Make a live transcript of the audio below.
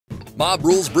Bob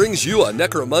Rules brings you a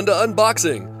Necromunda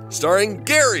unboxing, starring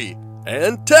Gary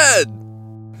and Ted.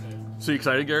 So you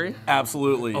excited, Gary?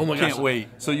 Absolutely. Oh my gosh. Can't wait.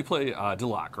 So you play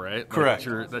Deloc, right? Correct.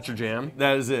 Like that's your jam?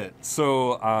 That is it.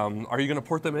 So are you going to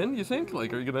port them in, you think?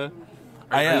 Like, are you going to...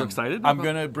 I am. Are you excited? I'm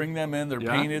going to bring them in. They're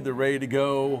painted. They're ready to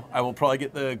go. I will probably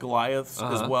get the Goliaths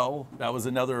as well. That was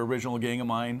another original gang of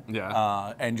mine.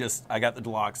 Yeah. And just, I got the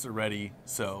Deluxe. They're ready.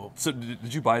 So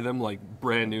did you buy them like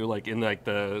brand new, like in like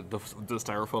the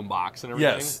styrofoam box and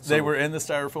everything? Yes. They were in the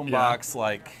styrofoam box,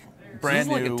 like brand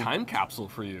new. This is new. like a time capsule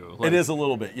for you. Like, it is a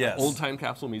little bit, yes. Old time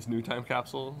capsule means new time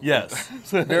capsule? Yes.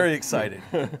 Very excited.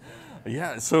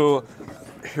 Yeah, so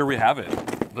here we have it.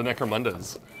 The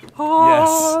Necromundas.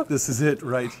 Yes, this is it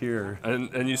right here.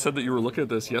 And you said that you were looking at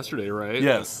this yesterday, right?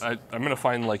 Yes. I'm gonna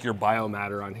find like your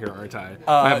biomatter on here, aren't I?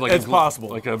 I have like it's possible.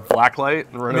 Like a black light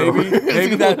and run over.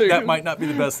 Maybe that might not be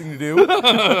the best thing to do.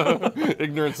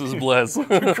 Ignorance is bliss.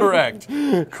 Correct.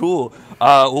 Cool.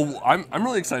 Well, I'm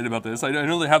really excited about this. I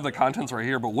know they have the contents right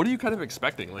here, but what are you kind of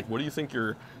expecting? Like, what do you think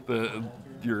your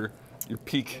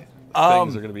peak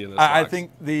things are going to be in this box? I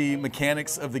think the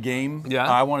mechanics of the game,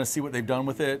 I want to see what they've done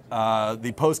with it.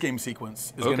 The post-game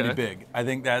sequence is going to be big. I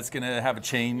think that's going to have a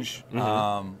change,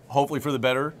 hopefully for the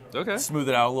better. Okay. Smooth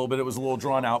it out a little bit. It was a little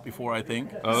drawn out before, I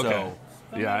think. Oh, okay.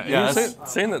 So, yeah. You were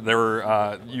saying that there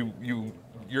were,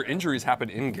 your injuries happen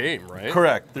in-game, right?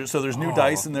 Correct. So there's new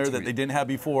dice in there that they didn't have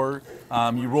before.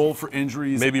 You roll for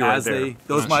injuries as they...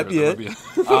 Those might be it.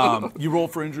 You roll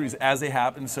for injuries as they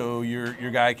happen, so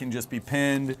your guy can just be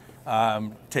pinned,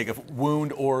 take a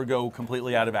wound, or go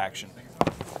completely out of action.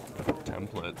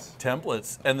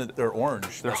 Templates, and they're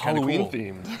orange. They're that's Halloween cool.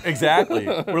 themed. Exactly.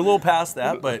 We're a little past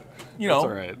that, but you know, that's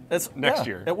all right. That's next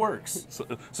year. It works.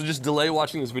 So just delay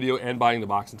watching this video and buying the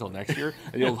box until next year,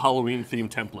 and you'll have Halloween themed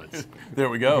templates. There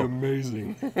we go.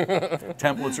 Amazing.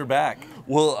 Templates are back.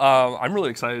 Well, I'm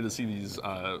really excited to see these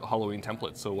Halloween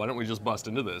templates. So why don't we just bust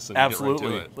into this and get right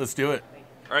to it? Let's do it.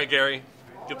 All right, Gary,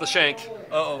 get the shank.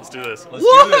 Uh-oh. Let's do this. Let's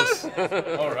do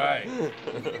this. All right.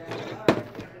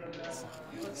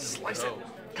 Slice it.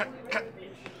 Cut.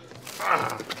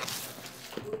 Ah.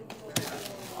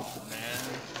 Oh,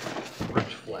 man.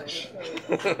 Ripped flesh.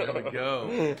 There we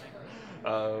go.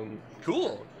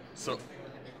 Cool. So,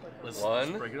 let's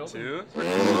break it open. 2, 3.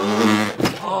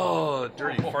 Oh,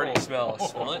 dirty farty smell.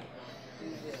 Smell it?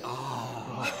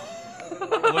 Oh.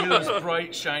 Look at those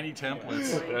bright, shiny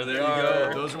templates. There they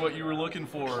are. Go. Those are what you were looking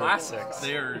for. Classics.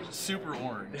 They are super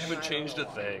orange. They haven't changed a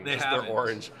thing. They're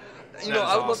orange. You know,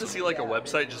 I would love to see like a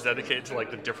website just dedicated to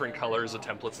like the different colors of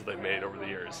templates that they've made over the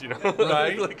years. You know,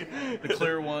 right? Like, the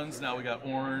clear ones. Now we got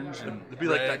orange and it'd be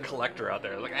red. like that collector out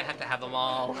there. Like, I have to have them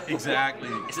all. Exactly.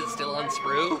 Is it still on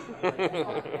sprue?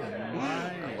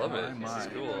 I love it. This is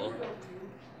cool.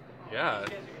 Yeah.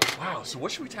 Wow. So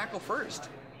what should we tackle first?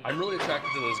 I'm really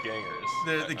attracted to those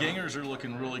gangers. The gangers are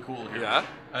looking really cool here. Yeah?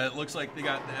 It looks like they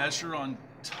got the Esher on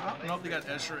top. I don't know if they got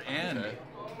Esher and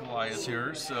Goliath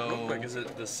here, so... Real quick, is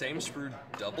it the same sprue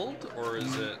doubled, or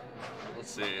is it...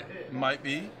 Let's see. Might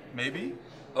be. Maybe.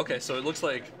 Okay, so it looks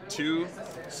like 2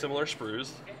 similar sprues,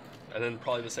 and then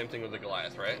probably the same thing with the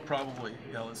Goliath, right? Probably.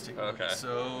 Yeah, let's take a look. Okay.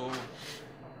 So,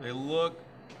 they look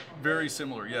very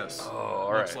similar, yes. Oh,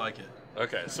 all right. Looks like it.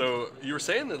 Okay, so you were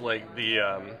saying that like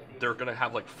they're gonna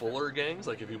have like fuller gangs.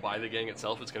 Like if you buy the gang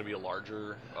itself, it's gonna be a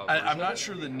larger. I'm not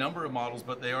sure the number of models,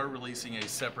 but they are releasing a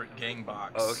separate gang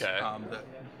box. Oh, okay. That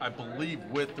I believe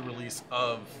with the release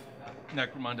of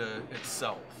Necromunda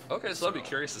itself. Okay, so I'd be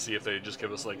curious to see if they just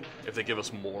give us if they give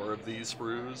us more of these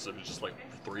sprues, if it's just like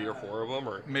 3 or 4 of them,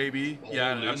 or maybe.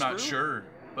 Yeah, I'm not sure.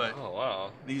 But oh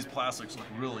wow, these plastics look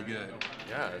really good.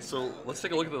 Yeah, so let's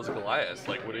take a look at those Goliaths.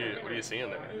 Like, what are you seeing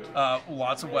there?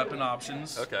 Lots of weapon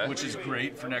options, okay, which is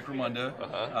great for Necromunda,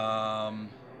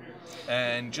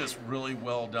 and just really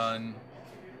well done.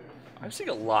 I'm seeing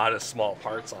a lot of small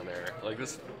parts on there. Like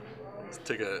this, let's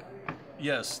take a.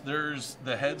 Yes,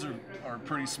 the heads are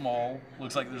pretty small.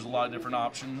 Looks like there's a lot of different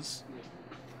options.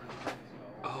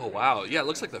 Oh wow, yeah, it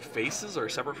looks like the faces are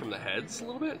separate from the heads a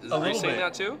little bit. Are you seeing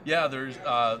that too? Yeah,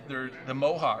 the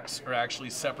mohawks are actually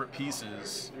separate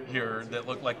pieces here that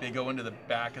look like they go into the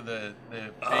back of the face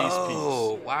piece.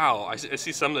 Oh wow, I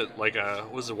see some that like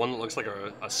was the one that looks like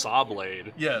a saw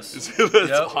blade. Yes,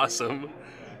 that's awesome.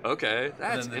 Okay,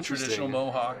 that's and then the interesting. Traditional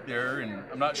mohawk there, and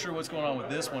I'm not sure what's going on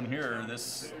with this one here.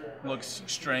 This looks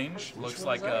strange. Looks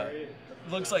like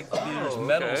there's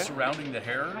metal surrounding the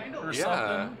hair or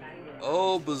something.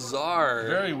 Oh, bizarre.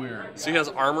 Very weird. So he has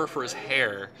armor for his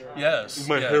hair. Yes.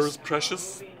 My hair is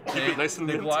precious. Keep it nice and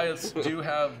the neat. Goliaths do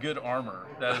have good armor.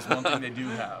 That is one thing they do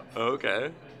have.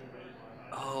 Okay.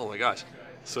 Oh my gosh.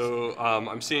 So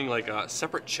I'm seeing like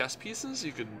separate chess pieces.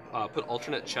 You could put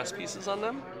alternate chess pieces on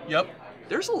them. Yep.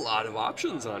 There's a lot of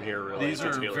options on here, really. These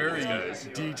are very guys.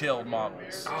 detailed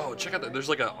models. Oh, check out that. There's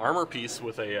like an armor piece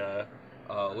with a,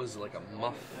 what is it, like a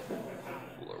muff?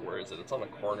 Where is it? It's on the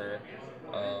corner.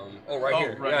 Oh, right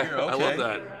here. Right here. Okay. I love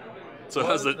that. So it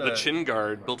has the chin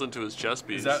guard built into his chest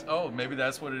piece. Is that? Oh, maybe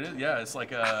that's what it is. Yeah, it's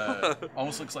like a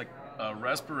almost looks like a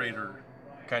respirator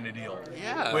kind of deal.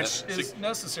 Yeah. Which is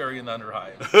necessary in the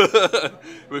underhive.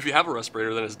 But if you have a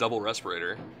respirator, then it's double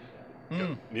respirator.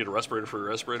 You need a respirator for a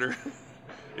respirator.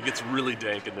 It gets really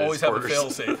dank in those Always quarters. have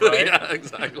a fail-safe, right? Yeah,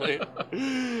 exactly.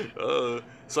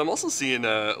 So I'm also seeing,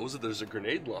 there's a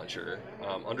grenade launcher,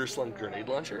 underslung grenade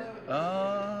launcher.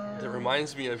 That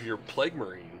reminds me of your Plague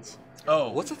Marines.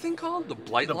 Oh. What's the thing called? The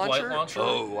Blight Launcher? Blight Launcher?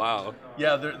 Oh, wow.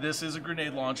 Yeah, this is a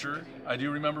grenade launcher. I do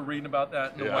remember reading about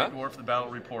that in the White Dwarf, the battle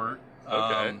report.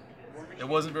 Okay. It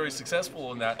wasn't very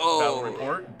successful in that battle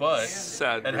report, but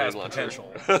it has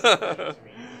potential.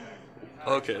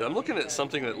 Okay, I'm looking at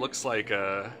something that looks like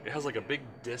it has like a big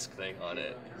disc thing on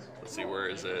it. Let's see, where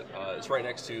is it? It's right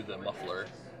next to the muffler.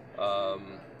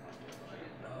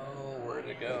 Where'd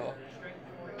it go?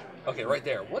 Okay, right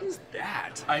there. What is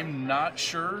that? I'm not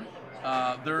sure.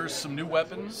 There's some new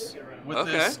weapons with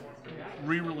this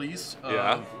re-release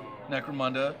of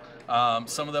Necromunda.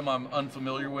 Some of them I'm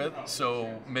unfamiliar with,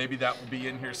 so maybe that will be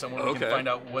in here somewhere. We can find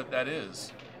out what that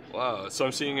is. Wow, so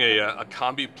I'm seeing a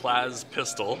combi plas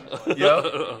pistol.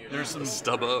 Yep. There's some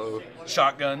Stubbo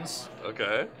shotguns.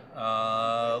 Okay.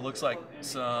 Looks like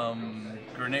some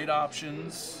grenade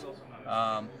options.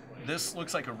 This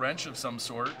looks like a wrench of some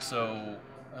sort, so,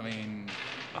 I mean...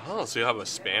 Oh, so you have a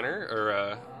spanner,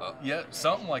 or yeah,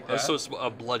 something like that. So it's a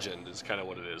bludgeon is kind of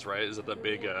what it is, right? Is it the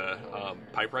big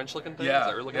pipe wrench looking thing? Yeah. Is that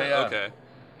what you're looking at? Okay.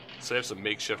 So they have some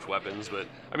makeshift weapons, but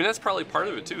I mean that's probably part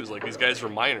of it too. Is like these guys were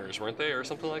miners, weren't they, or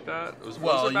something like that? What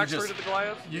was their backstory to the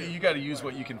Goliath? You got to use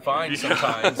what you can find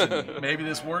sometimes, and maybe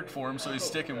this worked for him, so he's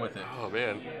sticking with it. Oh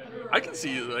man, I can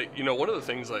see one of the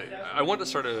things I wanted to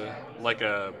start like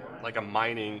a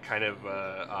mining kind of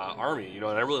army, and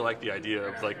I really like the idea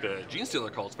of like the Gene Stealer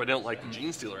cults, but I don't like the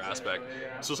Gene Stealer aspect.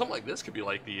 So something like this could be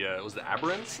like the was the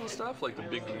Aberrants and stuff, like the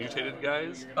big mutated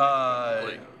guys.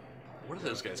 What are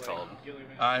those guys called?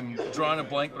 I'm drawing a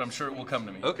blank, but I'm sure it will come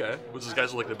to me. Okay. Which those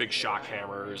guys with like the big shock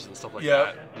hammers and stuff like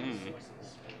that.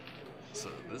 So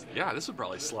this would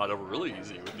probably slot over really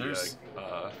easy with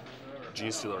the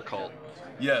Gene Stealer cult.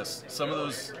 Yes, some of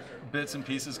those bits and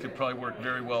pieces could probably work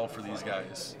very well for these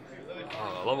guys.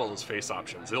 Oh, I love all those face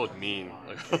options. They look mean.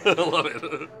 I love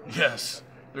it. Yes,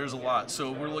 there's a lot.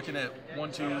 So we're looking at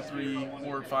 1, 2, 3,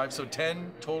 4, 5, so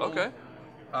 10 total. Okay.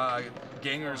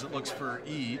 Gangers, it looks, for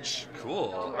each.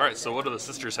 Cool. All right, so what do the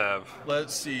sisters have?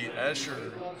 Let's see,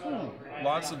 Esher.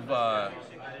 Lots of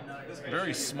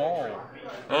very small,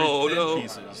 very thin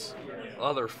pieces.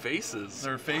 Oh, their faces.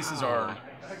 Their faces are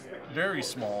very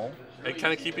small. And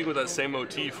kind of keeping with that same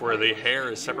motif where the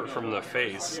hair is separate from the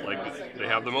face. Like, they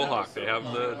have the mohawk, they have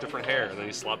the different hair, and then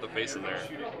you slot the face in there.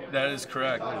 That is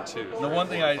correct. 1, 2, 3, the one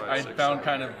thing I 5, 6, found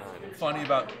kind of funny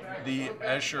about the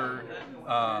Esher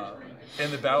in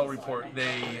the battle report,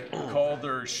 they call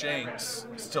their shanks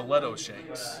stiletto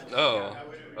shanks. Oh.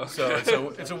 Okay.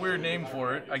 So it's a weird name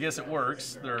for it. I guess it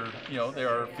works. They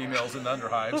are females in the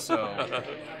underhive, so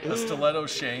a stiletto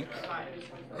shank.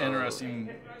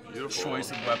 Interesting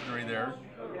choice of weaponry there.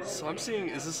 So I'm seeing,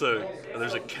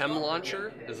 there's a chem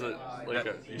launcher? Is it like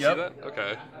you see that?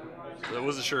 Okay. I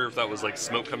wasn't sure if that was like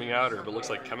smoke coming out or if it looks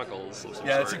like chemicals of some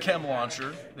sort. It's a chem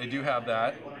launcher. They do have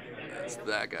that. That's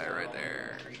that guy right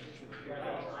there.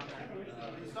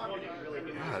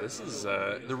 Yeah, this is,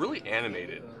 they're really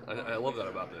animated. I love that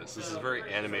about this. This is a very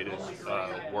animated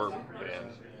war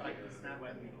band.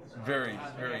 Very,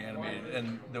 very animated.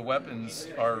 And the weapons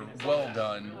are well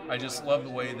done. I just love the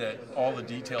way that all the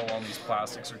detail on these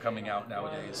plastics are coming out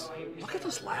nowadays. Look at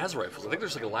those las rifles. I think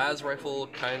there's like a las rifle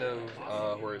kind of,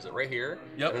 where is it? Right here?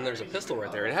 Yep. And then there's a pistol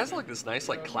right there. It has like this nice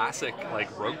like classic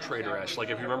like Rogue Trader-ish. Like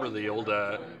if you remember the old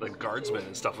like guardsmen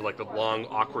and stuff with like the long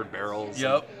awkward barrels.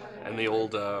 Yep. And the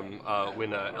old,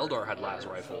 when Eldar had las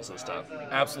rifles and stuff.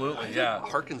 Absolutely, yeah. It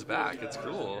harkens back. It's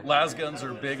cool. Las guns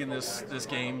are big in this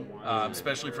game,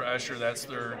 especially for Escher. That's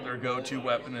their go-to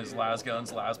weapon is las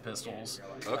guns, las pistols.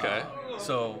 Okay.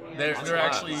 So they're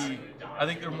actually, I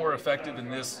think they're more effective in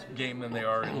this game than they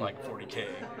are in like 40K.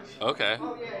 Okay.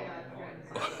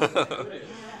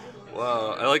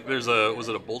 Wow. I like was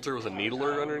it a bolter with a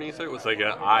needler underneath it with like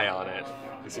an eye on it?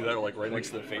 You see that like right next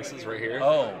to the faces right here?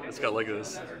 Oh. It's got like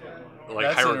this like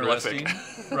that's hieroglyphic.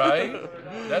 Interesting, right?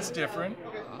 That's different.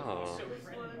 Oh.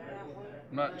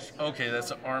 Okay, that's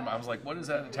the arm. I was like, what is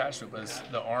that attached to it? But it's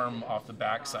the arm off the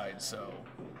backside. So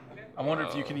I wonder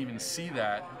if you can even see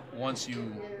that once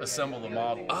you assemble the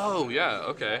model. Oh yeah,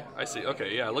 okay, I see.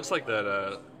 Okay, yeah, it looks like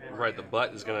that. Right, the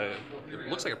butt is gonna. It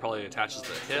looks like it probably attaches to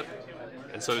the hip,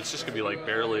 and so it's just gonna be like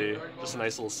barely, just a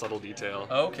nice little subtle detail.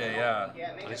 Okay, yeah.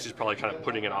 I think she's probably kind of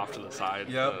putting it off to the side,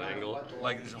 Yep. the angle.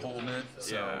 Like it's holding it.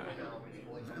 So Yeah.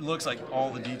 it looks like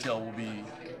all the detail will be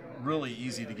really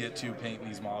easy to get to painting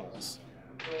these models.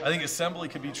 I think assembly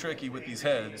could be tricky with these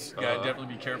heads. You gotta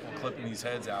definitely be careful clipping these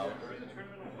heads out.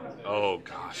 Oh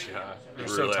gosh, yeah. They're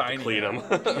You so really have tiny. to clean them.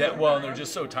 Yeah, well, and they're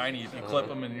just so tiny. If you clip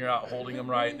them and you're not holding them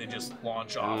right, they just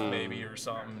launch off maybe or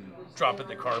something, and drop at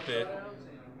the carpet.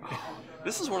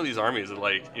 This is one of these armies that,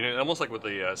 like, you know, almost like with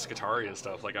the Scutari and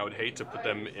stuff. Like, I would hate to put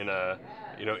them in a,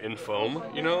 you know, in foam.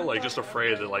 You know, like just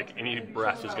afraid that like any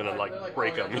breath is gonna like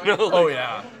break them. You know? Like, Oh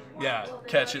yeah, yeah.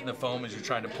 Catch it in the foam as you're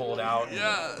trying to pull it out and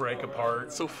Yeah. break apart.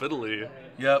 it's so fiddly.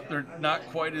 Yep, they're not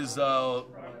quite as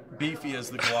beefy as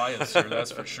the Goliaths are,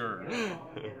 that's for sure.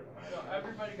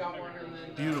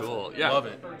 Beautiful. Cool. Yeah. Love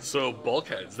it. So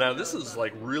bulkheads. Now this is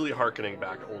like really harkening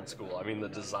back old school. I mean the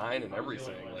design and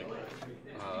everything. Like,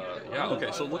 yeah.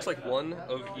 Okay. So it looks like one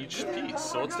of each piece.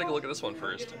 So let's take a look at this one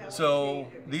first. So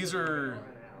these are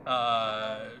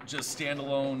just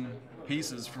standalone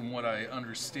pieces from what I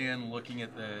understand looking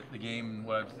at the game and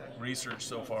what I've researched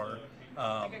so far.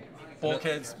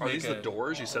 Bulkheads Are make these the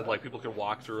doors? You said like people could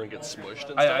walk through and get smushed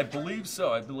and I stuff? believe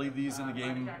so. I believe these in the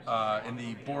game, in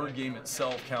the board game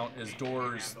itself, count as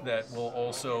doors that will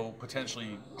also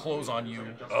potentially close on you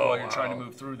while you're trying to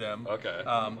move through them. Okay.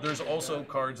 There's also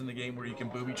cards in the game where you can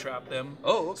booby trap them.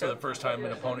 Oh, okay. So the first time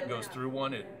an opponent goes through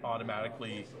one, it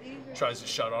automatically tries to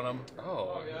shut on them.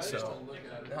 Oh, So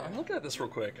now, I'm looking at this real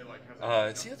quick.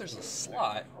 See if there's a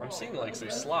slot. I'm seeing like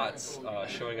some slots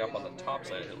showing up on the top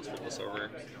side. Here, let's flip this over.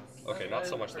 Okay, not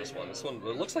so much this one. This one,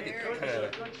 it looks like it kind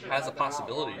of has a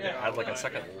possibility to add like a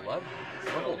second level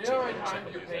to it or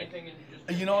something, do you think?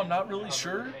 You know, I'm not really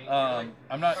sure.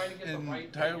 I'm not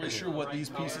entirely sure what these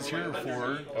pieces here are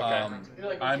for.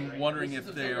 I'm wondering if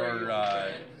they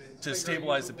are to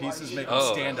stabilize the pieces, make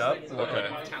them stand up,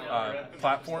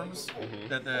 platforms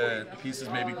that the pieces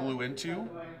maybe glue into.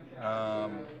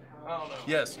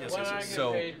 Yes.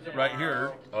 So right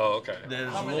here,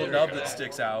 there's a little nub that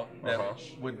sticks out that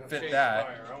would fit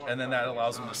that, and then that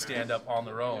allows them to stand up on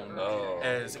their own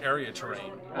as area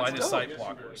terrain, line of sight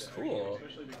blockers. Cool.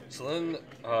 So then,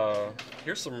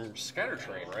 here's some scatter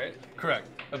terrain, right? Correct.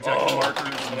 Objective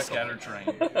markers and scatter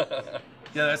terrain.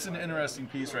 Yeah, that's an interesting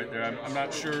piece right there. I'm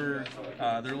not sure.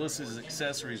 They're listed as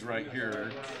accessories right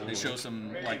here. They show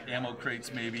some like ammo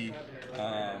crates maybe,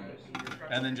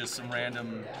 and then just some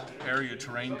random area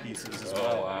terrain pieces as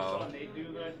well. Oh wow!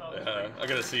 Yeah, I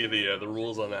gotta see the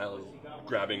rules on that. Like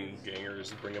grabbing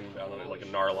gangers, bring them down to like a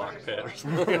Narlock pit or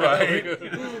something. Right.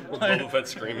 With Boba Fett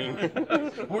screaming.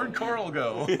 Where'd Carl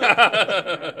go?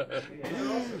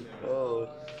 Oh.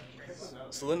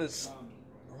 So then it's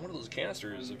one of those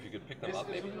canisters. If you could pick them up,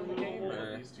 maybe in the game,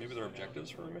 or maybe they're objectives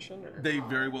for a mission. Or? They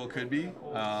very well could be.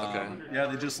 Yeah,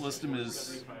 they just list them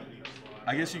as.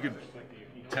 I guess you could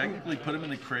technically put them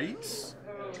in the crates.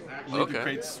 Leave the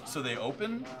crates so they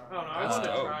open. That's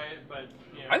dope.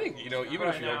 I think, you know, even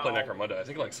if you don't play Necromunda, I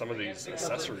think like some of these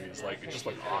accessories, like, it just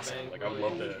look awesome. Like, I would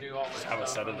love to just have a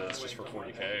set of this just for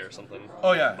 40K or something.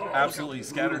 Oh yeah, absolutely.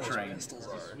 Scatter terrain. Pistols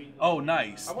are. Oh,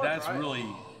 nice. That's really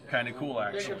kind of cool,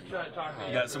 actually.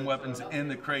 You got some weapons in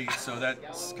the crate, so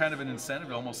that's kind of an incentive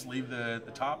to almost leave the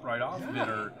top right off of it,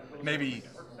 or maybe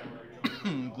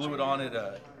glue it on at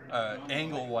a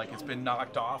angle like it's been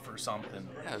knocked off or something.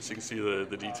 Yeah, so you can see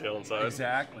the detail inside.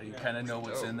 Exactly. You kind of know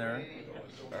what's in there.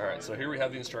 All right, so here we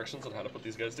have the instructions on how to put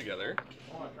these guys together.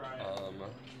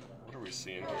 What are we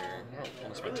seeing here? I don't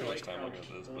want to spend too much time looking at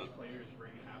this, but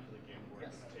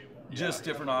just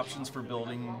different options for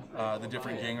building the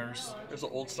different gangers. There's an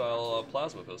old style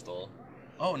plasma pistol.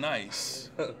 Oh, nice.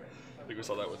 I think we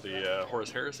saw that with the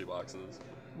Horus Heresy boxes.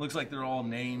 Looks like they're all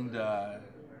named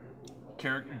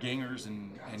gangers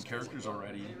and characters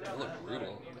already. They look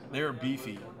brutal. They're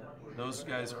beefy. Those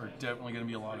guys are definitely going to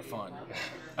be a lot of fun.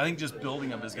 I think just building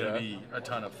them is going to be a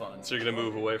ton of fun. So you're going to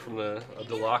move away from the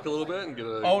Delok a little bit and get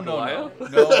a no,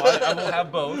 Goliath? No, I will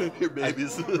have both. Your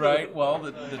babies. Right, well,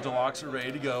 the Deloks are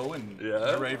ready to go, and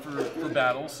they're ready for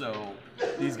battle, so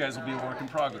these guys will be a work in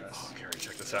progress. Gary,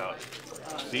 check this out.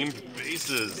 Themed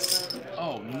bases.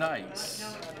 Oh,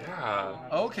 nice. Yeah.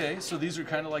 Okay, so these are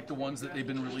kind of like the ones that they've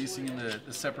been releasing in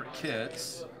the separate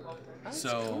kits. That's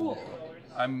so cool.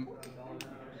 I'm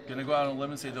gonna go out on a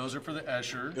limb and say those are for the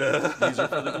Esher. These are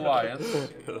for the Goliath.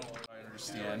 I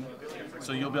understand.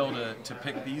 So you'll be able to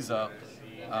pick these up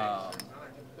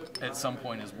at some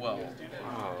point as well.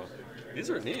 Wow. These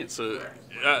are neat. So,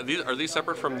 are these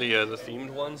separate from the themed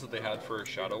ones that they had for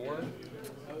Shadow War?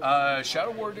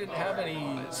 Shadow War didn't have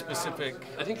any specific.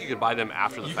 I think you could buy them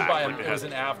after the You fact. could buy them. Like It was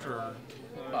an after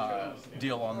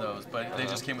deal on those, but they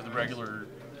just came with the regular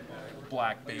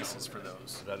black bases for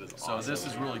those. That is so. awesome. This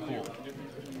is really cool.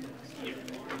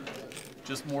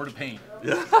 Just more to paint.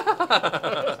 Yeah.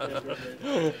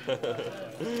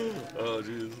 Oh,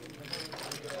 jeez.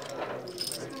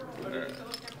 Right.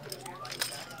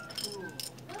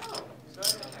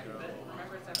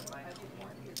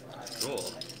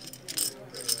 Cool.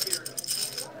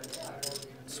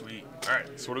 Sweet. All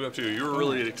right. So what are we up to? You were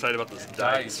really excited about this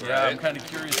dice, Yeah, right? I'm kind of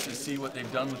curious to see what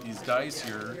they've done with these dice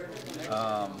here.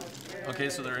 Okay,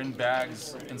 so they're in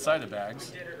bags, inside of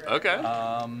bags. Okay.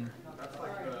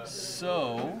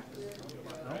 So,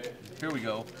 here we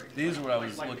go. These are what I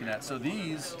was looking at. So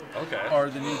these Okay. are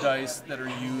the new dice that are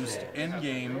used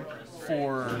in-game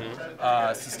for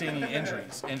sustaining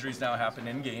injuries. Injuries now happen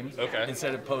in-game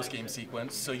instead of post-game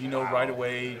sequence. So you know right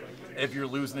away if you're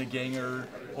losing a ganger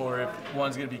or if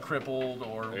one's going to be crippled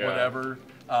or whatever.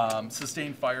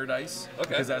 Sustained fire dice,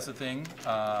 because that's the thing.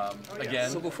 Again.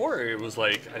 So before it was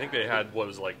like, I think they had, what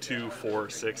was it, like 2, 4,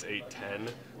 6, 8, 10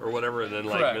 or whatever, and then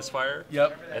like misfire?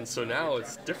 Yep. And so now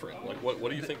it's different. Like, what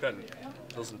do you think that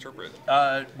those interpret?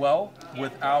 Well,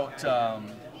 without...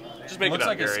 Just make looks it up,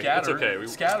 like Gary. a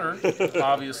scatter. It's okay. Scatter,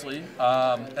 obviously.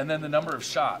 And then the number of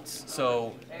shots.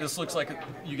 So this looks like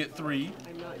you get 3.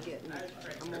 I'm not getting it.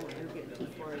 I'm getting too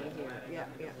far in here. Yeah,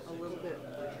 a little bit.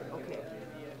 Okay.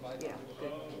 Yeah,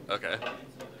 good. Okay.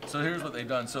 So here's what they've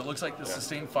done. So it looks like the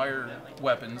sustained fire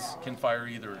weapons can fire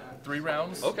either 3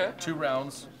 rounds, 2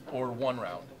 rounds, or 1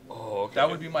 round. Oh, okay. That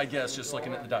would be my guess, just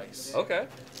looking at the dice. Okay.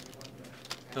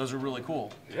 Those are really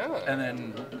cool. Yeah. And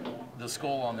then the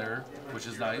skull on there, which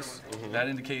is nice. That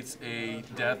indicates a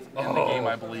death in the game,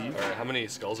 I believe. All right. How many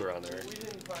skulls are on there?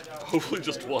 Hopefully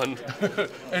just 1.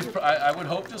 I would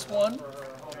hope just 1.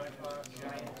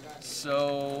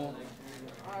 So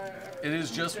it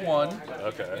is just 1.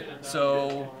 Okay.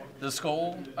 So the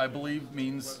skull, I believe,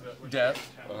 means death.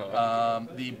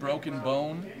 The broken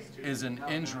bone is an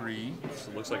injury.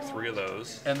 So it looks like 3 of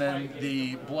those. And then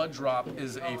the blood drop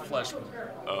is a flesh wound.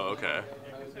 Oh, okay.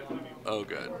 Oh,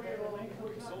 good.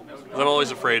 'Cause I'm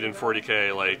always afraid in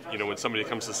 40K, like, you know, when somebody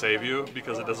comes to save you,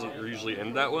 because it doesn't usually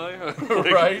end that way.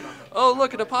 Like, right? Oh,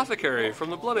 look, an apothecary from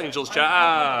the Blood Angels chat.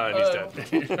 Ah, and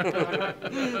he's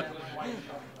dead.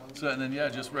 So, and then, yeah,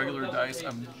 just regular dice.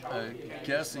 I'm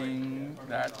guessing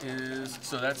that is,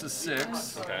 so that's a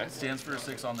 6. Okay. Stands for a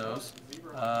 6 on those.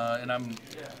 And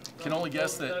can only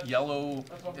guess that yellow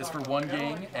is for one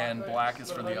gang and black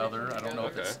is for the other. I don't know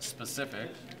if it's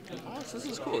specific. Oh, so this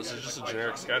is cool. This is just a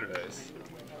generic scatter dice.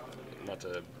 Not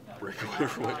to break away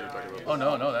from what you're talking about.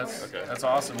 Oh, no, that's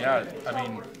awesome. Yeah, I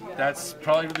mean, that's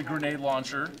probably the grenade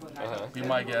launcher, be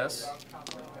my guess.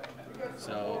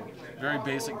 So, very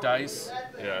basic dice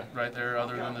right there,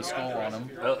 other than the skull on them.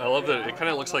 I love that. It kind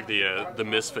of looks like the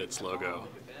Misfits logo,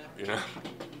 you know,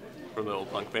 from the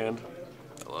old punk band.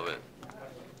 I love it.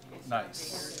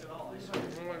 Nice.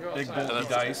 Big bulky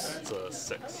dice. It's a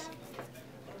 6.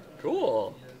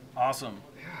 Cool. Awesome.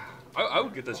 I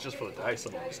would get this just for the dice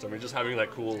almost. I mean, just having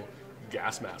that cool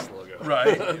gas mask logo.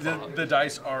 Right. The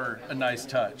dice are a nice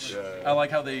touch. Yeah. I like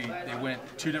how they went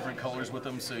 2 different colors with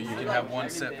them, so you can have one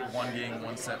set for one gang,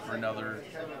 one set for another,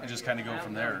 and just kind of go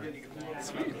from there.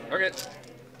 Sweet. Okay.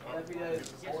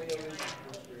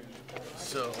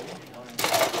 So,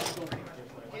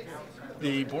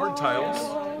 the board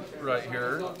tiles right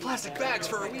here. Plastic bags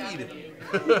for a weed.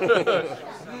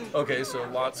 Okay, so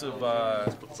lots of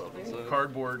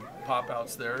cardboard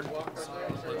pop-outs there. So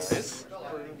let's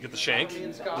get the shank,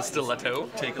 the stiletto.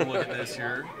 Take a look at this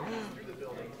here.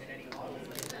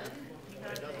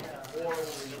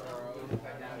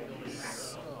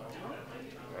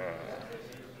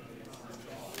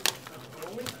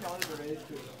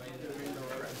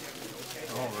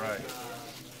 All right.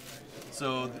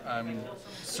 So I'm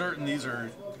certain these are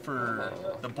for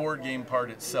the board game part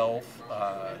itself,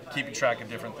 keeping track of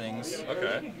different things.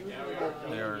 Okay.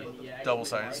 They're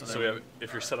double-sided. So we have,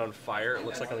 if you're set on fire, it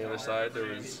looks like on the other side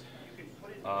there is,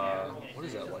 what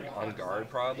is that, like on guard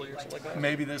probably or something like that?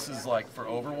 Maybe this is like for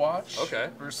Overwatch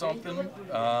or something.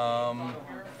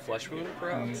 Flesh wound,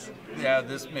 perhaps? Yeah,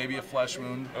 this may be a flesh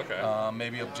wound. Okay.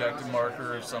 Maybe objective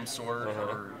marker of some sort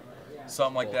or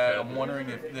something like that. I'm wondering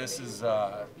if this is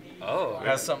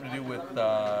has something to do with...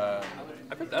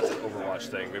 I bet that's an Overwatch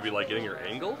thing. Maybe like getting your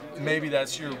angle? Maybe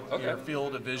that's your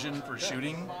field of vision for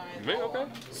shooting. Maybe, okay.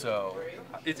 So,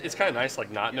 it's kind of nice,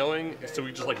 like, not knowing, so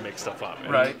we just, like, make stuff up.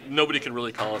 And Right. nobody can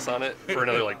really call us on it for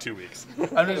another, like, 2 weeks.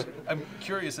 I'm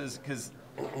curious because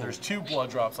there's 2 blood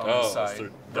drops on this so side they're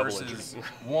double versus injured.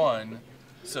 1.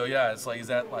 So yeah, it's like, is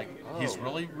that like he's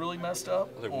really messed up,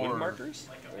 Are there or wound markers?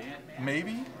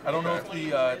 maybe? I don't know if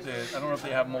I don't know if they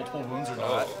have multiple wounds or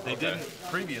not. They didn't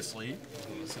previously.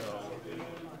 So,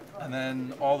 and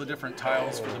then all the different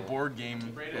tiles for the board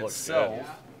game itself. good.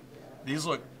 These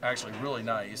look actually really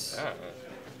nice. Yeah.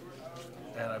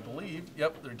 And I believe,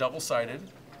 yep, they're double-sided,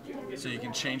 so you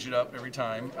can change it up every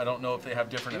time. I don't know if they have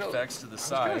different effects to the I was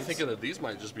kind of sides. thinking that these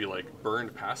might just be like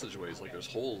burned passageways, like there's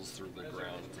holes through the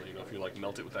ground. You know, if you like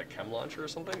melt it with that chem launcher or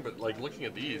something. But like looking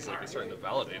at these, like it's starting to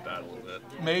validate that a little bit.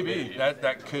 Maybe.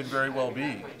 That could very well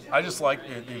be. I just like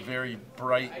the very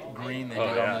bright green they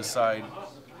did yeah. on this side.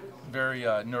 Very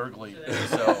nurgly.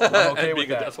 So I'm okay And with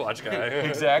being a that. Death Watch guy.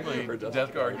 Exactly. Or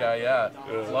Death Guard guy, yeah.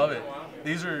 Love it.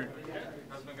 These are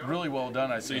really well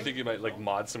done, I So you think you might like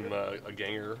mod some a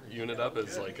Ganger unit up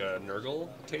as like a Nurgle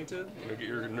tainted? You know, get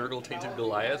your Nurgle tainted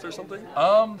Goliath or something?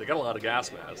 They got a lot of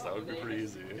gas mass. That would be pretty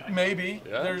easy. Maybe.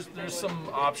 Yeah? There's some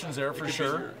options there for Could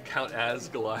sure. Count as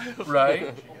Goliath.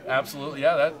 Right? Absolutely.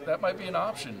 Yeah, that might be an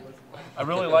option. I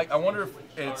really like. I wonder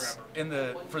if it's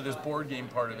for this board game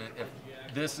part of it, if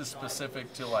this is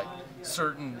specific to like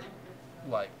certain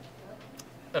like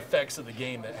effects of the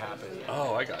game that happen.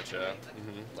 Oh, I gotcha.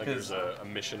 Mm-hmm. Like there's a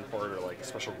mission part or like a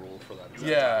special rule for that. Exact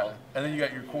Yeah, tile. and then you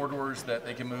got your corridors that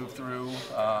they can move through.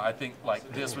 I think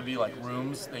like this would be like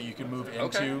rooms that you can move into,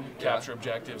 Okay. capture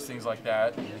objectives, things like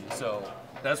that. So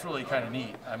that's really kind of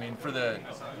neat. I mean, for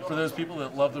those people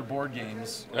that love their board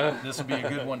games, this would be a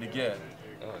good one to get.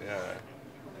 Oh yeah.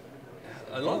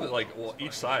 I love it. Like, well,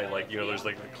 each side, like, you know, there's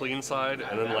like the clean side,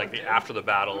 and then like the after the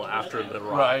battle, after the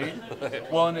rot.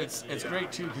 Right. Well, and it's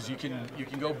great too because you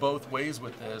can go both ways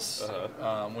with this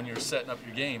when you're setting up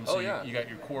your game. So you got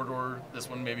your corridor. This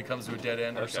one maybe comes to a dead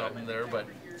end or something there, but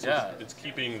So yeah, it's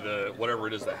keeping the whatever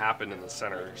it is that happened in the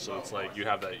center. So it's like you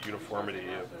have that uniformity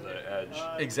of the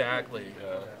edge. exactly.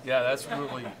 Yeah, that's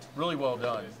really well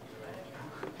done.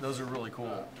 Those are really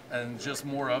cool, and just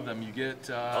more of them. You get.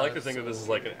 I like to think of this as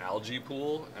like an algae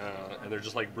pool, and they're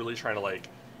just like really trying to like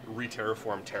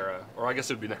re-terraform Terra, or I guess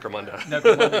it would be Necromunda.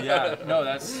 Necromunda, yeah, no,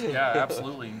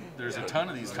 absolutely. There's a ton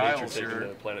of these Nature tiles taking here.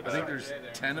 the planet I think back. there's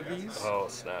 10 of these, Oh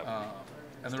snap!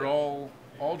 and they're all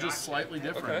just slightly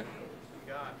different.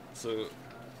 Okay. So,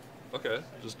 okay,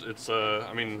 just it's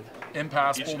I mean,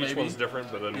 Impassable, each maybe. one's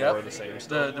different, but then Yep. more of the same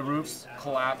stuff. The roof's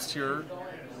collapsed here,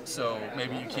 so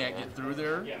maybe you can't get through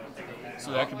there.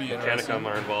 So that could be interesting. Mechanicum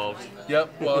are involved.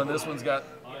 Yep. Well, and this one's got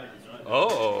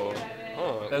Oh.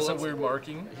 that's well, a weird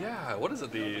marking. Yeah, what is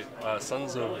it? The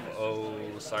Sons of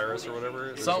Osiris or whatever?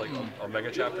 There's Something. like Omega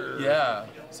chapter? Yeah.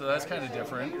 So that's kind of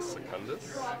different.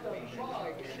 Secundus?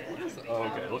 What is it? Oh,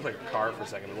 okay. It looked like a car for a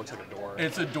second. It looks like a door.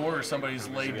 It's a door somebody's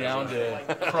laid down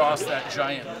to cross that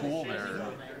giant pool there.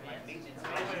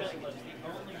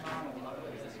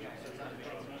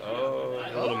 Oh,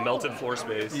 a little melted floor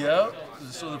space. Yep.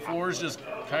 So the floor is just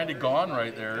kind of gone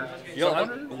right there. You know, So I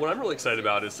wonder- what I'm really excited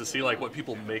about is to see like what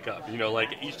people make up. You know, like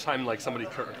each time like somebody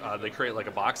they create like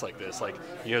a box like this, like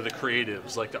you know the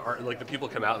creatives, like the art, like the people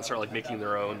come out and start like making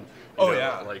their own, you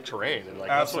know, like terrain, and like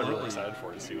that's what I'm really Absolutely. excited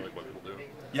for, to see like what people do.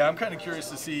 Yeah, I'm kind of curious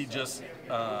to see just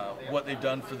what they've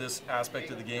done for this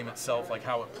aspect of the game itself, like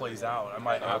how it plays out. I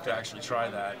might have to actually try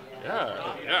that.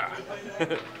 Yeah.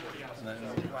 And then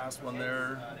the last one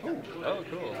there. Oh,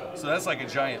 cool. So that's like a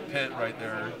giant pit right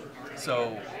there.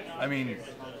 So, I mean,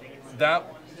 that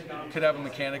could have a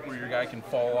mechanic where your guy can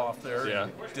fall off there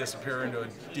and disappear into a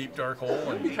deep dark hole.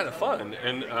 It'd be kind of fun,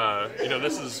 and you know,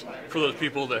 this is for those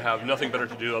people that have nothing better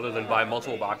to do other than buy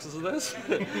multiple boxes of this.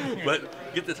 But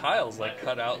get the tiles, like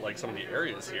cut out like some of the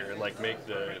areas here, and like make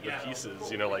the pieces,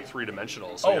 you know, like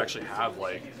 3-dimensional, so you actually have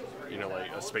like, you know,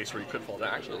 like a space where you could fall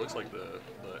down. Actually, it looks like the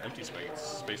empty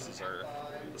spaces are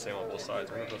the same on both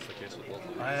sides. I wonder if that's the case with both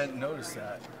of these. I hadn't noticed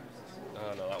that.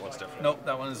 No, that one's different. Nope,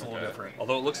 that one is a little different.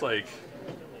 Although it looks like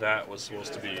that was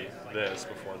supposed to be this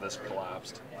before this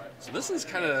collapsed. So this is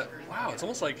kind of, wow, it's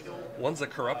almost like one's the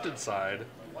corrupted side.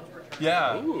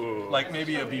 Yeah, Ooh. like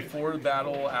maybe a before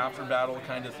battle, after battle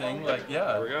kind of thing. Like,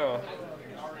 yeah. There we go.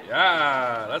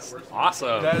 Yeah, that's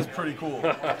awesome. That is pretty cool.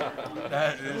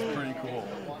 That is pretty cool.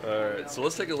 All right, so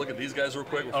let's take a look at these guys real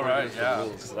quick before All right, we go through yeah. the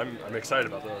rules, 'cause I'm excited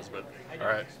about those. But all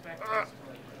right,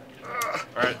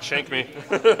 All right, shank me.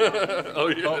 Oh,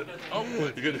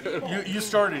 yeah. You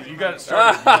started. You got it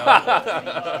started.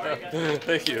 You know?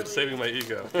 Thank you. It's saving my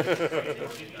ego.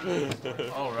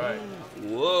 All right.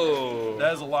 Whoa.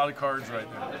 That is a lot of cards right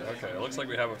there. Okay, it looks like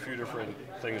we have a few different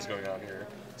things going on here.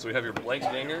 So we have your blank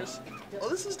gangers. Oh,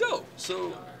 this is dope.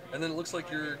 So, and then it looks like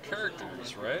your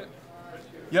characters, right?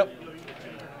 Yep.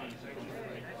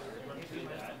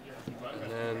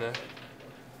 And then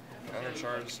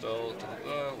countercharge still.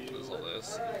 What is all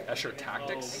this? Esher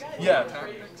tactics? Yeah.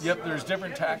 Tactics? Yep. There's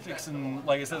different tactics, and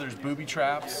like I said, there's booby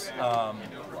traps.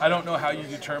 I don't know how you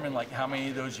determine like how many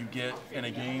of those you get in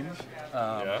a game.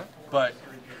 Yeah. But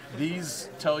these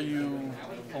tell you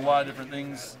a lot of different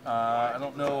things. I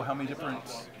don't know how many different.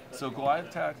 So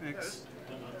Goliath tactics,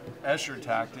 Esher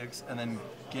tactics, and then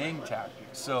gang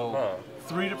tactics. So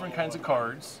 3 different kinds of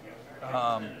cards.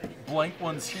 Blank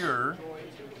ones here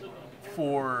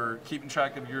for keeping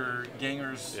track of your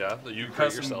gangers. Yeah, that you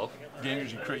create yourself.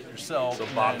 Gangers you create yourself. So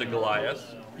Bob the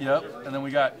Goliath. Yep, and then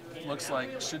we got, looks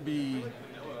like, should be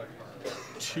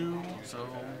 2, so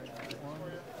 1,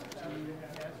 2,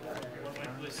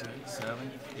 5, 6,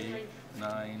 7, 8,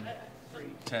 9,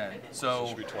 10. So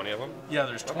should be 20 of them? Yeah,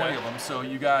 there's 20 of them. So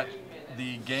you got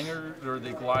the Ganger, or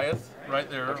the Goliath right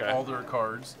there, all their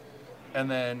cards. And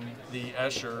then the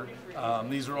Esher.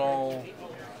 These are all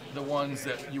the ones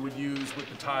that you would use with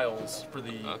the tiles for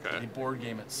the board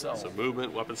game itself. So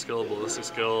movement, weapon skill, ballistic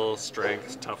skill,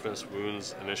 strength, toughness,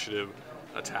 wounds, initiative,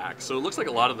 attack. So it looks like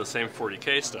a lot of the same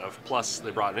 40k stuff, plus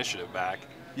they brought initiative back.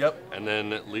 Yep. And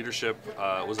then leadership,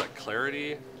 was that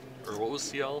clarity? Or what was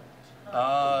CL?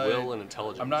 Will and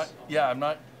intelligence. I'm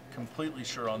not completely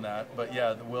sure on that, but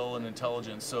yeah, the will and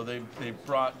intelligence. So they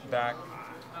brought back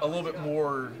a little bit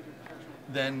more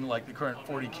than like the current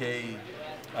 40k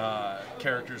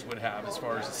characters would have as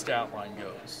far as the stat line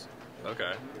goes.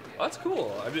 Okay, well, that's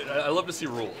cool. I mean, I love to see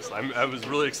rules. I was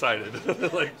really excited,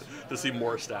 like to see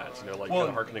more stats. You know, like kind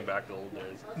of harkening back to the old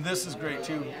days. This is great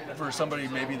too for somebody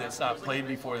maybe that's not played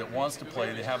before that wants to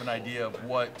play. They have an idea of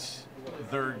what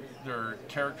their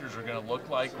characters are going to look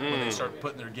like when they start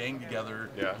putting their gang together.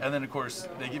 Yeah. And then of course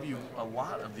they give you a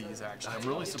lot of these. Actually, I'm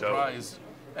really surprised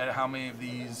at how many of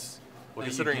these. Well,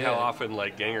 considering how often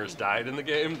like gangers died in the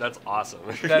game, that's awesome.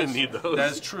 You're gonna need those.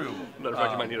 That's true. Matter of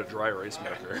fact, you might need a dry erase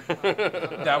marker.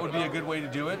 That would be a good way to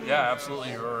do it. Yeah,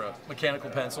 absolutely. Or a mechanical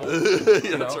pencil.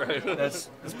 That's right. That's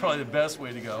probably the best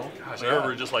way to go. Gosh, I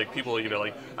remember just like people, you know,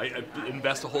 like I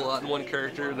invest a whole lot in one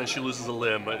character, and then she loses a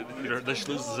limb, but you know, then she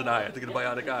loses an eye. I have to get a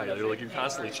bionic eye. They're like you're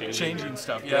constantly changing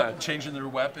stuff. Yeah, changing their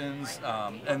weapons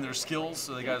and their skills.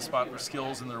 So they got a spot for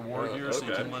skills in their war gear, so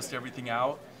you can list everything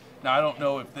out. Now, I don't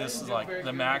know if this is like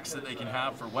the max that they can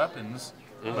have for weapons,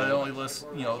 but it only lists,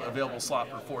 you know, available slot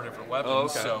for 4 different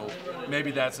weapons. So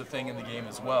maybe that's a thing in the game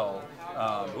as well.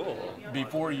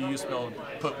 Before you used to be able to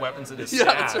put weapons in a stash. Yeah,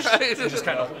 that's right. They just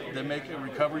kind of they make a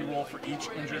recovery roll for each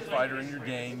injured fighter in your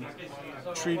gang,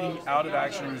 treating out of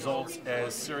action results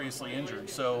as seriously injured.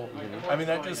 So, I mean,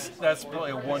 that's probably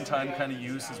a one-time kind of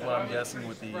use is what I'm guessing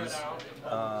with these.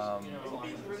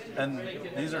 And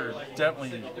these are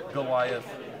definitely Goliath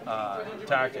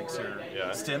tactics here.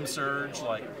 Yeah. Stem surge,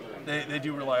 like they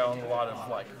do rely on a lot of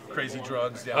like crazy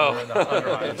drugs down there in the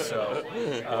underhive. So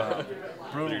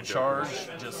brutal charge,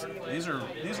 just these are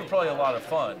probably a lot of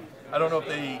fun. I don't know if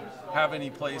they have any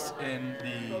place in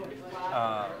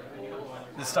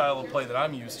the style of play that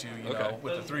I'm used to, you know,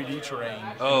 with the 3D terrain.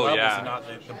 And not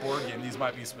the board game. These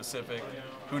might be specific.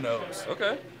 Who knows?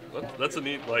 Okay, that's a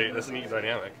neat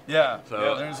dynamic. Yeah.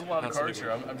 So there's a lot of cards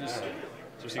here.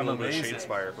 So we're seeing a little bit of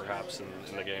Shadespire perhaps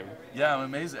in the game. Yeah, I'm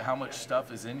amazed at how much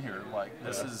stuff is in here. Like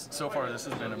so far this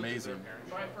has been amazing.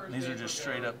 These are just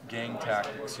straight up gang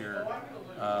tactics here.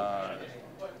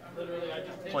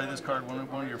 Play this card when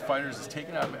one of your fighters is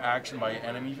taken out of action by an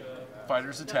enemy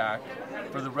fighter's attack.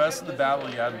 For the rest of the battle,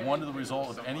 you add 1 to the result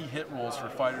of any hit rolls for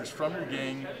fighters from your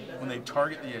gang when they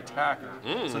target the attacker.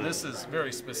 So this is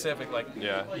very specific. Like,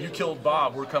 you killed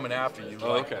Bob, we're coming after you.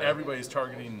 Like, everybody's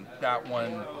targeting that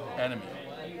one enemy.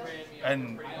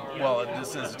 And, well,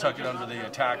 this is tuck it under the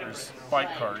attacker's fight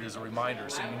card as a reminder,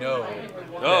 so you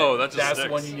know that's the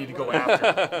one you need to go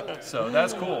after. So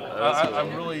that's cool.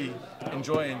 I'm really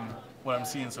enjoying what I'm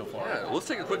seeing so far. Yeah, let's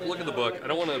take a quick look at the book. I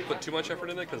don't want to put too much effort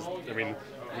in it because, I mean,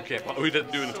 we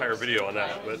didn't do an entire video on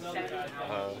that, but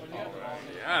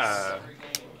yeah.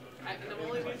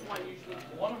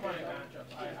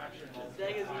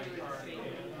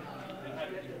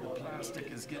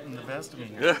 Plastic is getting the best of me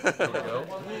here. There we go.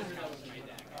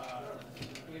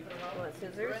 What,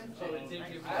 scissors?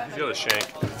 He's got a shank.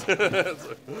 There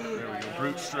we go.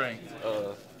 Brute strength.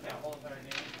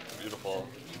 beautiful.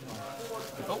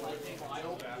 Oh,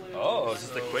 Oh, is this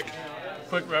the quick?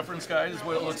 quick reference guide is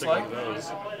what it looks Take like.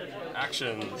 those.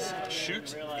 Actions: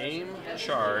 shoot, aim,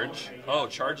 charge. Oh,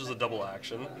 charge is a double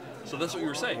action. So that's what you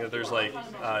were saying, that there's like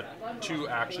 2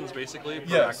 actions basically per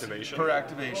Yes, activation. per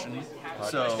activation.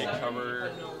 So Take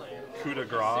cover, coup de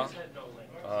grace.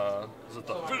 Is it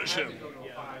the finish him?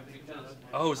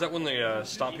 Oh, is that when they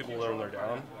stop people when they're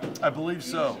down? I believe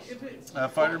so. A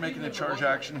fighter making a charge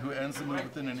action who ends the move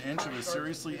within an inch of a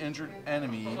seriously injured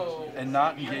enemy and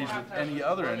not engaged with any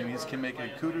other enemies can make a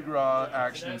coup de grace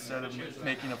action instead of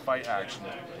making a fight action.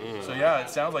 So yeah, it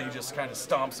sounds like he just kind of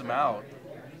stomps them out.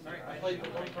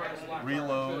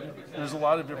 Reload. There's a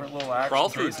lot of different little actions. Crawl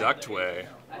through ductway.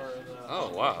 Oh,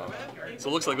 wow. So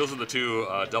it looks like those are the 2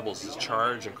 doubles, is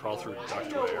charge and crawl through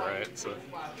ductway, right? So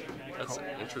that's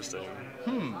interesting.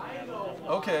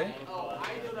 Okay.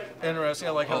 Interesting.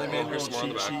 I like how they made a here's little some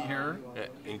more on cheat the back. sheet here.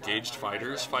 Engaged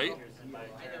fighters fight.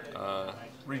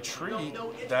 Retreat,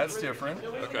 that's different.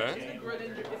 Okay.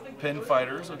 Pin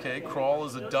fighters, okay. Crawl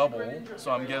is a double,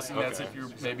 so I'm guessing that's Okay. if you're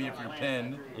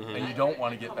pinned and you don't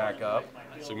want to get back up.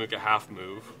 So you make a half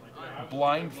move.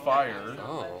 Blind fire,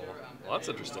 Oh, well, that's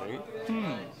interesting.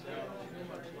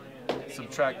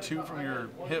 subtract 2 from your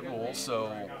hit roll,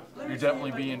 so you're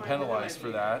definitely being penalized for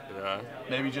that. Yeah.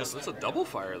 Maybe just That's a double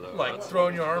fire, though. like That's-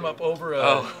 throwing your arm up over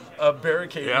Oh. a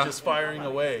barricade Yeah. and just firing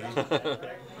away.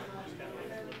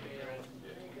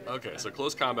 Okay, so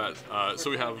close combat. So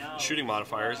we have shooting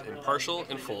modifiers in partial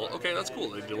and full. Okay, that's cool.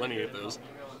 They delineate those.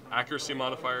 Accuracy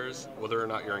modifiers, whether or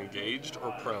not you're engaged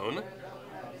or prone.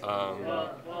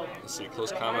 Let's see,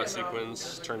 close combat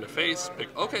sequence, turn to face.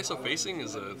 Okay, so facing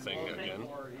is a thing again.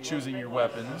 Choosing your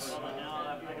weapons.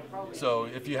 So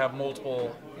if you have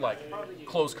multiple like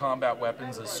close combat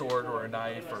weapons, a sword or a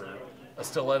knife or a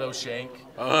stiletto shank,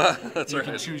 That's you right.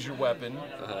 can choose your weapon.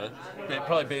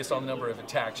 Probably based on the number of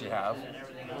attacks you have.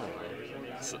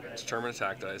 So, determine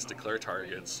attack dice, declare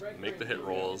targets, make the hit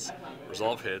rolls,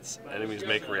 resolve hits, enemies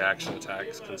make reaction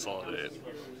attacks, consolidate.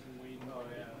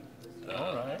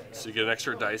 All right. So you get an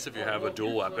extra dice if you have a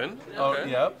dual weapon. Oh,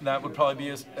 Okay. yep. That would probably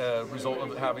be a result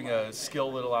of having a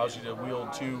skill that allows you to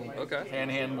wield 2 Okay.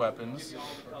 hand-to-hand weapons.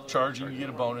 Charging, you get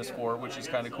a bonus for, which is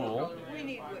kind of cool.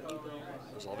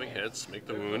 Resolving hits, make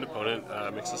the wound, opponent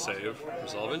makes a save,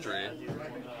 resolve injury.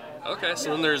 Okay, so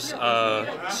then there's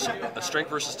a strength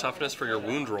versus toughness for your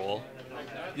wound roll.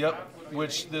 Yep.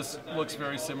 Which this looks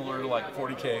very similar to like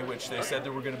 40K, which they said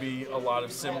there were going to be a lot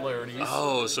of similarities.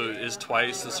 Oh, so is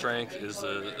twice the strength, is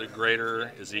the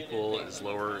greater, is equal, is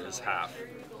lower, is half.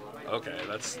 Okay,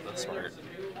 that's smart.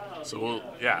 So we'll,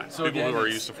 yeah, So people again, who are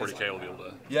it's- used to 40K will be able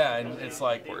to. Yeah, and it's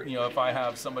like, you know, if I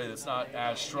have somebody that's not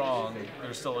as strong,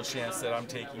 there's still a chance that I'm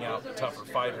taking out the tougher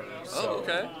fighter. So Oh,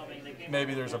 okay.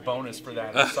 maybe there's a bonus for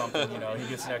that or something, you know, he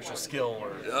gets an extra skill or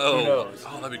who Oh, knows.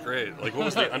 oh, that'd be great. Like, what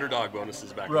was the underdog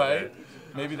bonuses back in the Right? day?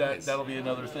 Maybe that'll be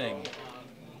another thing.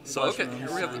 So, okay, Flesh here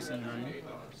wounds, we have serious the injury.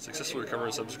 successfully recover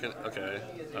a subsequent. Okay.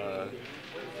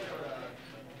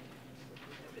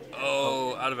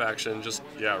 Oh, out of action. Just,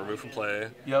 yeah, remove from play.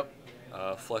 Yep.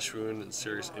 Flesh wound and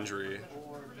serious injury.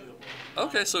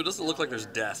 Okay, so it doesn't look like there's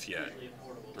death yet,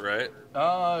 right?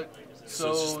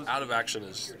 So it's just out of action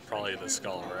is probably the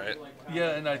skull, right?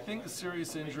 Yeah, and I think the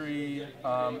serious injury,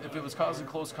 if it was causing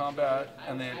close combat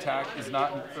and the attacker is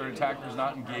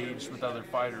not engaged with other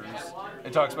fighters,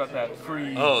 it talks about that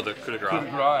free Oh, the coup de coup grace. de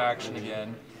grace action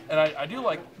again. And I do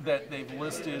like that they've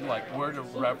listed like where to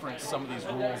reference some of these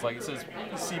rules. Like it says,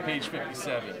 see page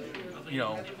 57, you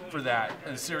know, for that.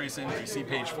 And serious injury, see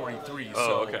page 43. Oh,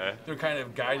 So okay. they're kind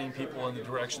of guiding people in the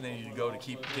direction they need to go to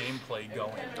keep gameplay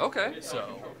going. Okay.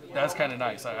 So that's kind of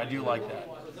nice. I do like that.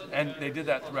 And they did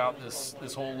that throughout this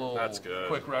whole little That's good.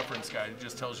 quick reference guide. It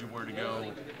just tells you where to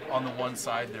go on the one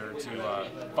side there to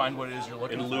find what it is you're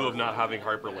looking In for. lieu of not having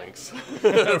hyperlinks.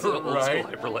 That's an old school Right.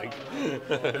 hyperlink.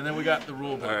 And then we got the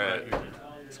rule book All right right. here.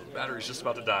 So the battery's just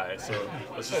about to die, so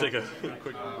let's just take a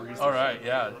quick breeze. All right,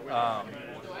 yeah.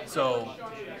 So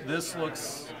this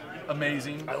looks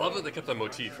amazing. I love that they kept the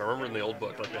motif. I remember in the old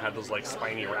book, like they had those like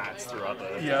spiny rats throughout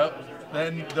the. Yep.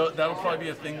 Then that'll probably be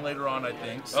a thing later on, I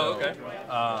think. So, Oh, okay.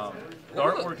 The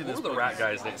artwork in this What were the book rat is-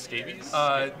 guys named? Scabies?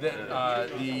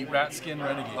 the Rat Skin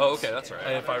Renegades. Oh, okay, that's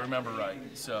right. If I remember right.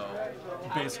 So,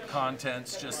 basic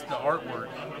contents, just the artwork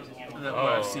that what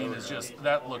I've seen is just,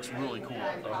 that looks really cool.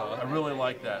 I really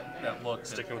like that look.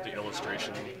 Sticking with the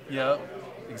illustration. Yep,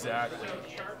 exactly.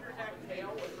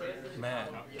 Man,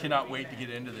 cannot wait to get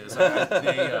into this.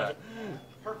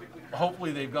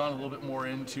 Hopefully they've gone a little bit more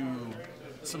into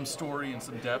some story and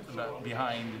some depth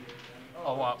behind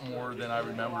a lot more than I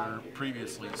remember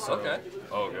previously. So. Okay.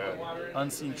 Oh, good.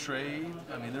 Unseen trade.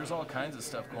 I mean, there's all kinds of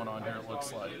stuff going on here. It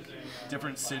looks like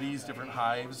different cities, different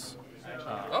hives.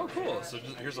 Oh, cool. So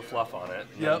just, here's a fluff on it.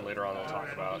 And Yep. then later on, we'll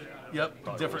talk about.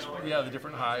 Yep. Different. Yeah, the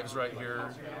different hives right here.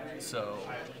 So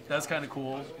that's kind of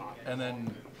cool. And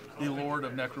then the Lord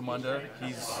of Necromunda.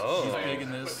 He's big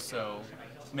in this. So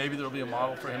maybe there'll be a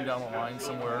model for him down the line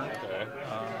somewhere. Okay.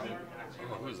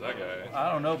 Who's that guy?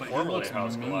 I don't know, but Formerly he looks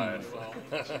House mean.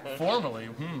 Goliath. Formerly,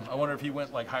 I wonder if he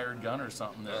went like hired gun or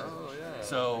something there. Oh, yeah.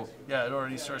 So yeah, it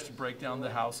already starts to break down the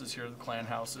houses here, the clan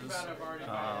houses,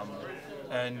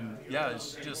 and yeah,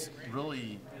 it's just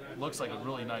really looks like a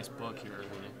really nice book here.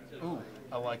 Ooh,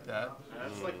 I like that.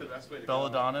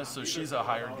 Belladonna, so she's a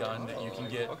hired gun that you can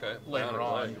get later Bionic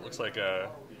on. leg. Looks like a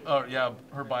Oh yeah,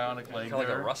 her bionic leg kind of like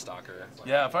there. a rust stalker.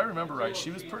 Yeah, if I remember right, she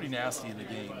was pretty nasty in the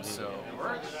game. So,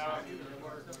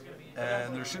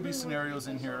 and there should be scenarios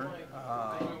in here.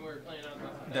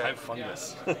 Hive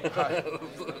fungus.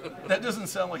 That doesn't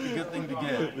sound like a good thing to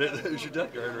get. There's your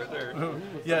death guard right there.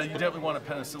 Yeah, you definitely want a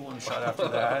penicillin shot after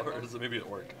that. Or is it maybe at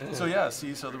work? So yeah,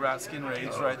 see, so the rat skin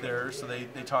raids right there. So they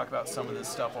talk about some of this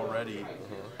stuff already,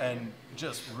 and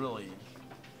just really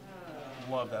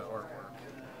love that artwork.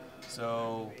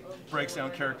 So breaks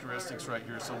down characteristics right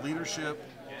here. So leadership,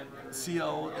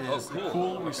 CL is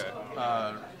cool.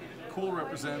 Cool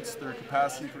represents their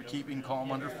capacity for keeping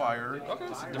calm under fire,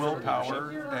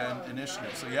 willpower, and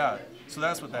initiative. So yeah, so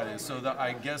that's what that is. So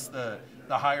I guess the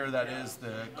higher that is,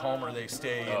 the calmer they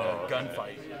stay in a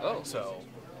gunfight. Oh. So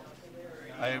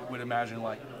I would imagine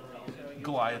like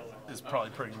Goliath is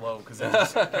probably pretty low because they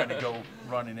just kind of go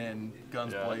running in,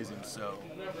 guns blazing. So.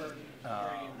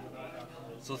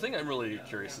 So the thing I'm really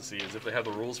curious to see is if they have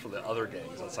the rules for the other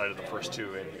gangs outside of the first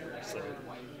two in here. So.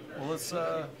 Well, let's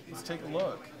take a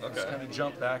look. Let's Okay. kind of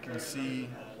jump back and see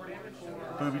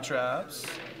booby traps.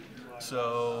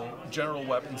 So general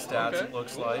weapon stats, it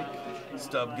looks like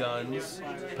stub guns,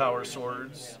 power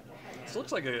swords. This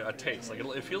looks like a taste. Like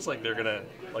it feels like they're gonna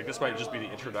like this might just be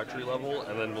the introductory level,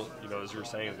 and then as you were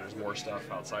saying, there's more stuff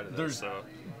outside of this. There's So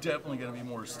definitely going to be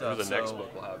more stuff. the next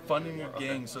book will have funding your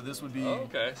gang. So this would be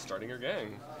starting your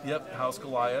gang. Yep, House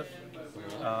Goliath.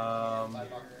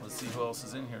 Let's see who else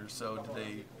is in here. So did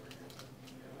they?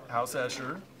 House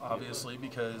Esher, obviously,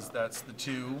 because that's the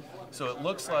two. So it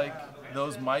looks like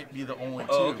those might be the only two.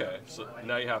 Oh, okay. So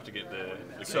now you have to get the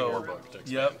Gang War book to expand.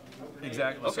 Yep,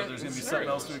 exactly. So Okay, there's going to be scenarios. something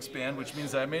else to expand, which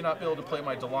means I may not be able to play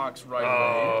my deluxe right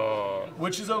away,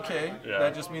 which is okay. Yeah.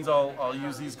 That just means I'll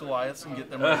use these Goliaths and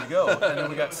get them ready to go. And then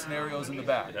we got scenarios in the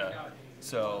back. Yeah.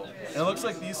 So, and it looks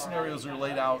like these scenarios are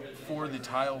laid out for the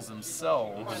tiles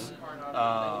themselves.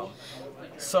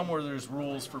 Somewhere there's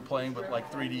rules for playing, but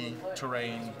like 3D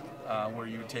terrain where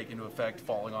you would take into effect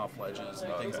falling off ledges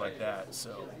and things like that.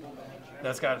 So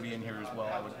that's got to be in here as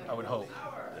well. I would hope.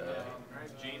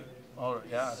 Oh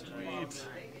yeah. Sweet.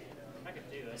 I'm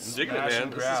digging it, Smash man.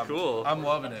 and This grab. is cool. I'm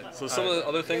loving it. So some of the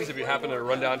other things, if you happen to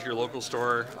run down to your local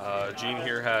store, Gene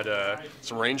here had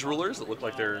some range rulers that look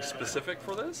like they're specific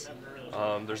for this.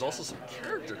 There's also some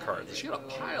character cards. She had a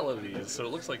pile of these, so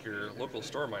it looks like your local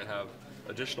store might have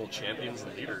additional champions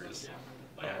and leaders.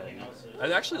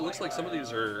 And actually, it looks like some of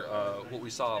these are what we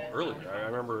saw earlier. I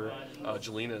remember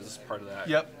Jelina's part of that.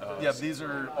 Yep, these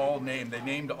are all named. They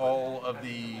named all of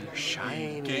the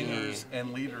gangers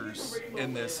and leaders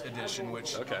in this edition,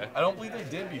 which I don't believe they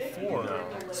did before.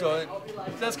 So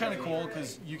that's kind of cool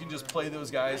because you can just play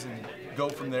those guys and go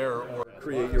from there or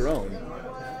create your own.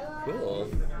 Cool.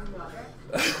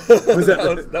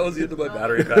 that was the end of my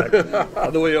battery pack.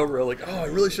 On the way over, I'm like, I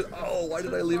really should. Why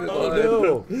did I leave it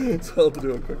behind? So I'll have to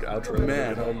do a quick outro.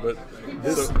 Man, home, but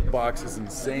this box is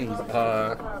insane.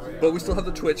 But we still have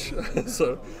the Twitch.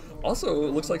 So also,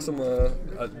 it looks like some. We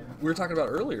were talking about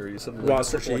earlier. You said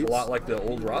Roster like sheets. a lot like the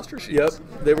old roster sheets.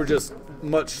 Yep, they were just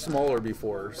much smaller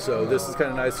before. So this is kind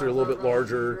of nicer, a little bit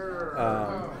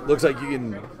larger. Looks like you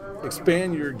can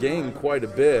expand your gang quite a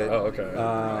bit. Oh,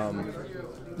 okay.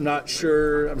 Not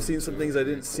sure. I'm seeing some things I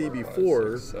didn't see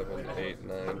before. 7, 8,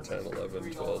 9, 10,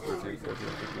 11, 12, 13, 14,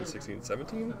 15, 16,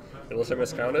 17, unless I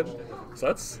miscounted. So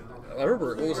that's, I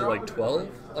remember, what was it, like 12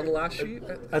 on the last sheet?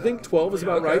 I think 12 is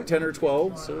about right, 10 or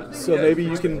 12. So yeah, maybe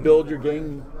you can build your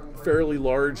gang fairly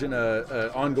large in an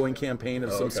ongoing campaign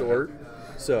of some sort.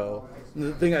 So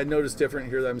The thing I noticed different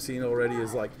here that I'm seeing already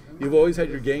is like you've always had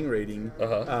your gang rating.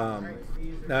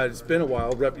 Now it's been a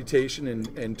while. Reputation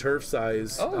and turf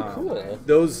size. Oh, cool.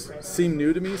 Those seem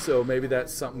new to me, so maybe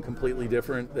that's something completely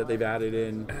different that they've added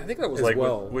in. I think that was as like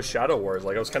well. with Shadow Wars.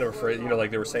 Like I was kind of afraid, you know,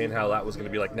 like they were saying how that was going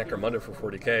to be like Necromunda for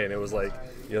 40K, and it was like,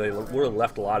 you know, they really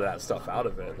left a lot of that stuff out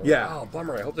of it. Like, Yeah. oh,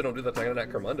 bummer. I hope they don't do that to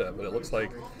Necromunda, but it looks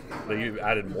like they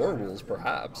added more rules,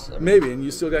 perhaps. I mean, Maybe, and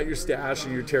you still got your stash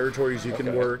and your territories you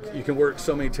can work. You can work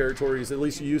so many territories, at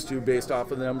least you used to, based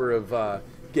off of the number of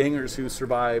gangers who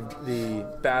survived the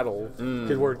battle.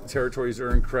 Could work the territories,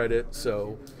 earn credit.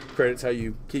 So credit's how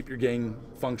you keep your gang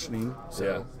functioning.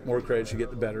 So more credits you get,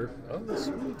 the better. Oh, that's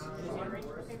sweet.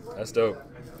 That's dope.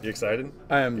 You excited?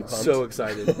 I am so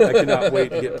excited. I cannot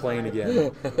wait to get playing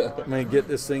again. I'm going to get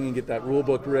this thing and get that rule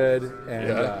book read,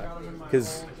 and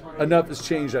because enough has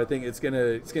changed, I think it's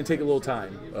gonna take a little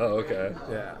time. Oh, okay.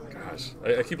 Yeah. Gosh,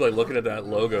 I keep like looking at that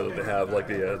logo that they have, like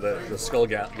the skull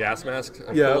gas mask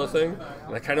thing,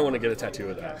 and I kind of want to get a tattoo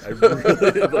of that. I really,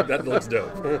 like, that looks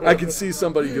dope. I can see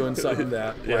somebody doing something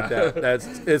like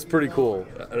that. It's pretty cool.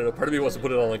 I don't know. Part of me wants to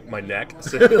put it on like my neck.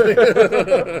 So,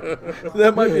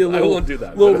 that might be a little. I won't do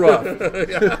that. Little rough.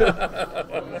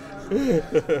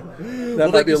 That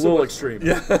might be a little extreme.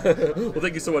 Yeah. Well,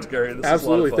 thank you so much, Gary. This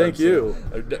Absolutely. was a lot of fun. Thank you.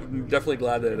 I'm definitely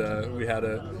glad that we had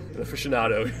an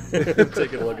aficionado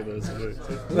taking a look at this.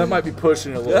 That might be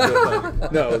pushing it a little bit,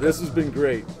 but no, this has been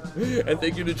great. And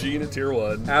thank you to Gene at Tier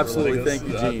 1. Absolutely, thank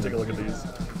you, Gene. Take a look at these.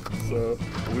 So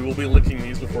we will be licking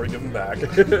these before we give them back.